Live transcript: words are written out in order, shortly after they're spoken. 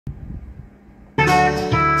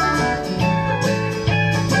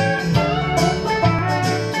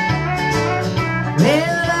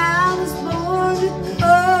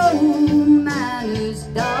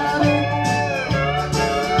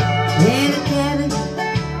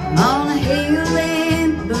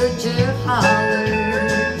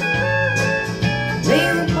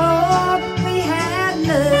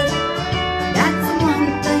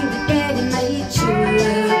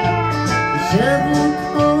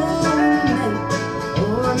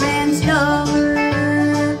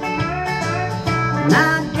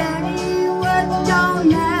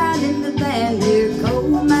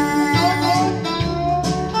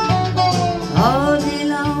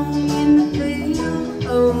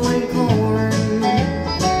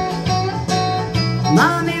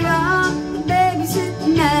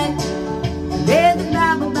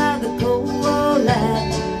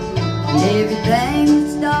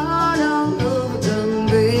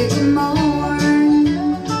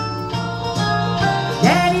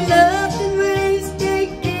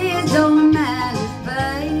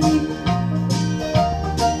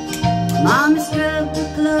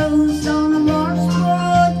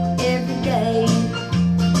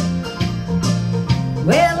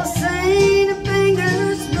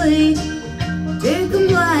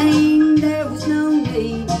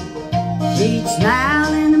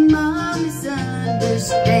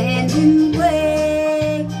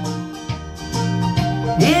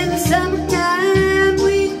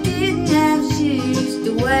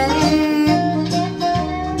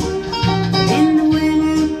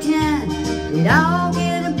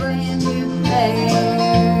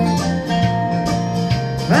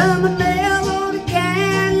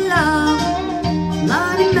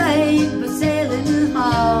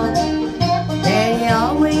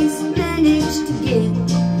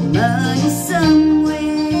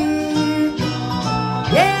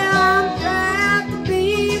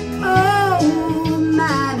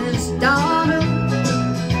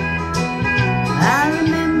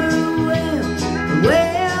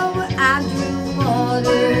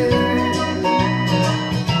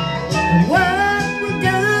The work we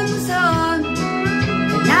done was hard,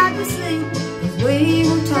 at night we sleep 'cause we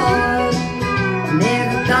were tired.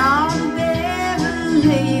 Never thought of ever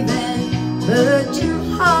leaving, but you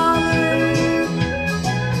hollered.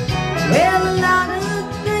 Well, a lot of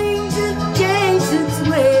things have changed since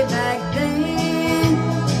way back then,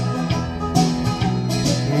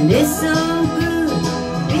 and it's so good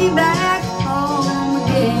to be back home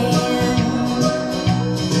again.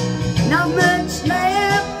 Not much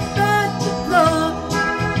left but the floor,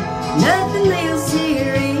 nothing else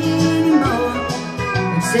here anymore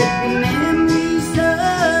except